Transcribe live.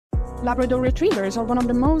Labrador retrievers are one of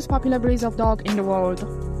the most popular breeds of dog in the world.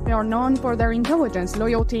 They are known for their intelligence,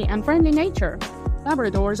 loyalty, and friendly nature.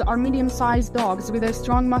 Labradors are medium-sized dogs with a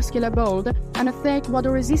strong muscular build and a thick,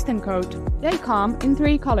 water-resistant coat. They come in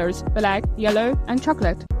 3 colors: black, yellow, and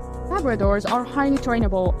chocolate. Labradors are highly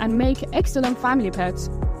trainable and make excellent family pets.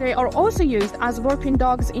 They are also used as working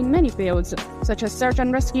dogs in many fields, such as search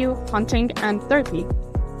and rescue, hunting, and therapy.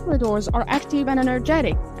 Labradors are active and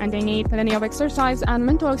energetic, and they need plenty of exercise and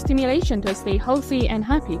mental stimulation to stay healthy and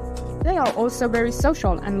happy. They are also very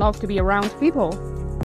social and love to be around people.